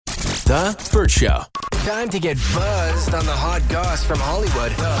The Burt Show. Time to get buzzed on the hot goss from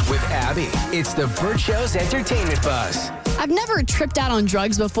Hollywood with Abby. It's The Burt Show's Entertainment Buzz. I've never tripped out on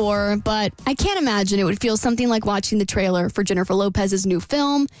drugs before, but I can't imagine it would feel something like watching the trailer for Jennifer Lopez's new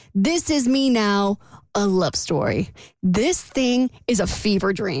film, This Is Me Now, a love story. This thing is a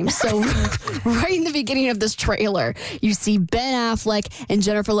fever dream. So right in the beginning of this trailer, you see Ben Affleck and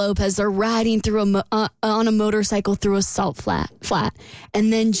Jennifer Lopez are riding through on a motorcycle through a salt flat.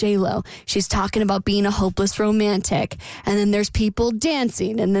 And then J-Lo, she's talking about being a hopeless romantic. And then there's people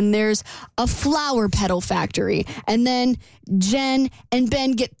dancing. And then there's a flower petal factory. And then Jen and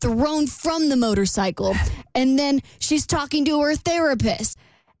Ben get thrown from the motorcycle. And then she's talking to her therapist.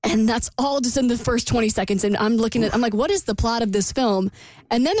 And that's all just in the first 20 seconds. And I'm like, what is the plot of this film?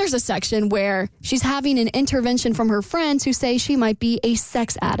 And then there's a section where she's having an intervention from her friends who say she might be a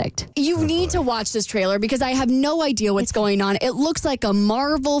sex addict. You need to watch this trailer because I have no idea what's going on. It looks like a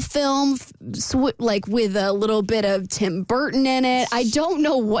Marvel film, like with a little bit of Tim Burton in it. I don't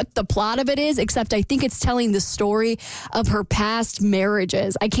know what the plot of it is, except I think it's telling the story of her past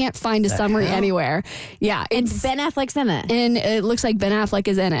marriages. I can't find a summary anywhere. Yeah. And Ben Affleck's in it. And it looks like Ben Affleck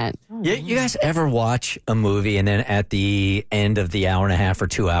is in it. Yeah, you guys ever watch a movie and then at the end of the hour and a half or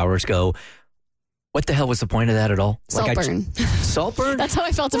 2 hours go, what the hell was the point of that at all? Saltburn. Saltburn? That's how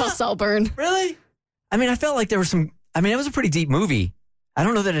I felt about Saltburn. Really? I mean, I felt like there was it was a pretty deep movie. I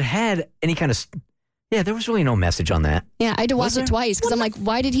don't know that it had any kind of... Yeah, there was really no message on that. Yeah, I had to watch it twice because I'm like,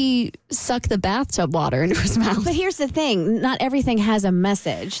 why did he suck the bathtub water into his mouth? But here's the thing. Not everything has a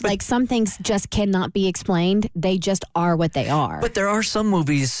message. Like some things just cannot be explained. They just are what they are. But there are some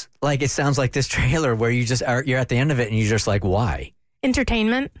movies, like it sounds like this trailer, where you're at the end of it and you're just like, why?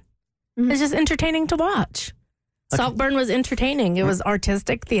 Entertainment. Mm-hmm. It's just entertaining to watch. Okay. Saltburn was entertaining. It was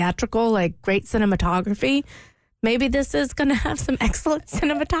artistic, theatrical, like great cinematography. Maybe this is going to have some excellent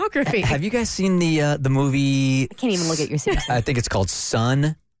cinematography. Have you guys seen the movie? I can't even look at your series. I think it's called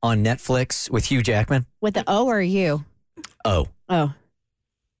Sun on Netflix with Hugh Jackman. With the O or U? O. Oh.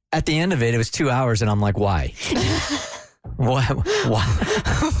 At the end of it, it was 2 hours, and I'm like, why? Why?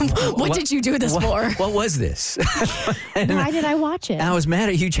 What did you do this for? What was this? Why did I watch it? And I was mad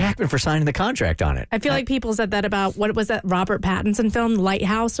at Hugh Jackman for signing the contract on it. I feel like people said that about, what was that Robert Pattinson film,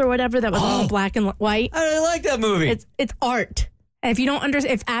 Lighthouse or whatever, that was all black and white. I really like that movie. It's art. If you don't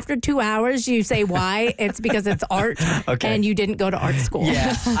understand, if after 2 hours you say why, it's because it's art and you didn't go to art school.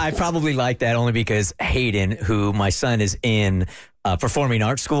 Yeah, I probably like that only because Hayden, who my son is in performing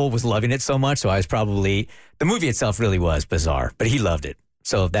arts school, was loving it so much. So I was probably, the movie itself really was bizarre, but he loved it.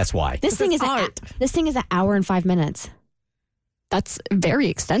 So that's why. This thing is art. This thing is an hour and 5 minutes. That's very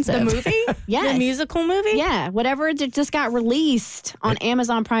extensive. The movie? Yes. The musical movie? Yeah. Whatever just got released on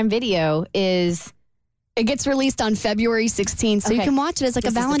Amazon Prime Video is... It gets released on February 16th, so you can watch it as like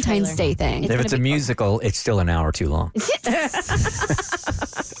a Valentine's Day thing. If it's a musical, it's still an hour too long.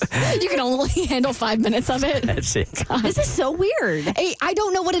 You can only handle 5 minutes of it. That's it. God. This is so weird. Hey, I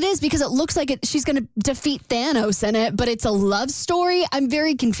don't know what it is because it looks like she's going to defeat Thanos in it, but it's a love story. I'm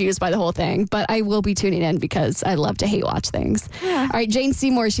very confused by the whole thing, but I will be tuning in because I love to hate watch things. Yeah. All right, Jane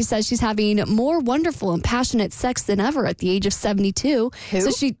Seymour, she says she's having more wonderful and passionate sex than ever at the age of 72. Who?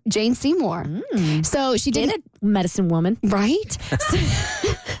 So Jane Seymour. So she did it. Medicine woman. Right?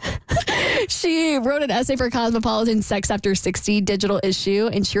 She wrote an essay for Cosmopolitan Sex After 60 digital issue,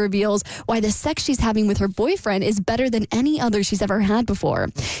 and she reveals why the sex she's having with her boyfriend is better than any other she's ever had before.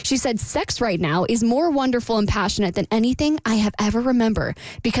 She said, sex right now is more wonderful and passionate than anything I have ever remembered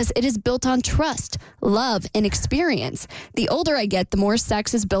because it is built on trust, love, and experience. The older I get, the more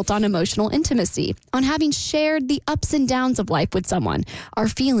sex is built on emotional intimacy, on having shared the ups and downs of life with someone, our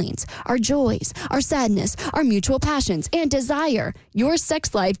feelings, our joys, our sadness, our mutual passions, and desire. Your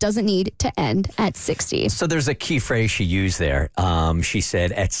sex life doesn't need to end at 60. So there's a key phrase she used there. She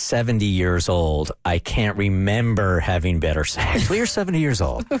said, at 70 years old, I can't remember having better sex. Well, you're 70 years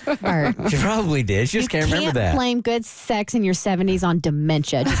old. Art. She probably did. She just can't remember that. You can't blame good sex in your 70s on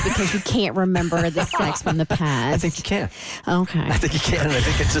dementia just because you can't remember the sex from the past. I think you can. Okay. I think you can. I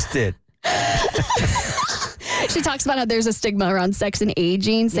think it just did. She talks about how there's a stigma around sex and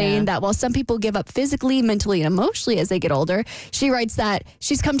aging, saying that while some people give up physically, mentally, and emotionally as they get older, she writes that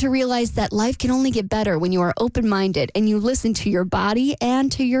she's come to realize that life can only get better when you are open-minded and you listen to your body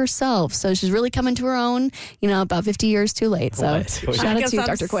and to yourself. So she's really coming to her own, about 50 years too late. So shout out to you,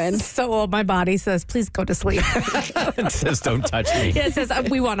 Dr. Quinn. So old, my body says, please go to sleep. It says, don't touch me. Yeah, it says,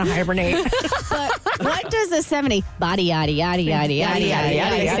 we want to hibernate. But what does a 70 body yaddy yaddy yaddy yaddy yaddy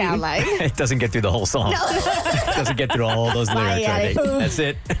yaddy sound like? It doesn't get through the whole song. It doesn't get through all those lyrics. I think. That's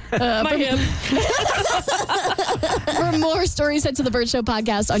it. My hip. For more stories, head to the Burt Show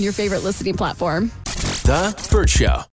podcast on your favorite listening platform. The Burt Show.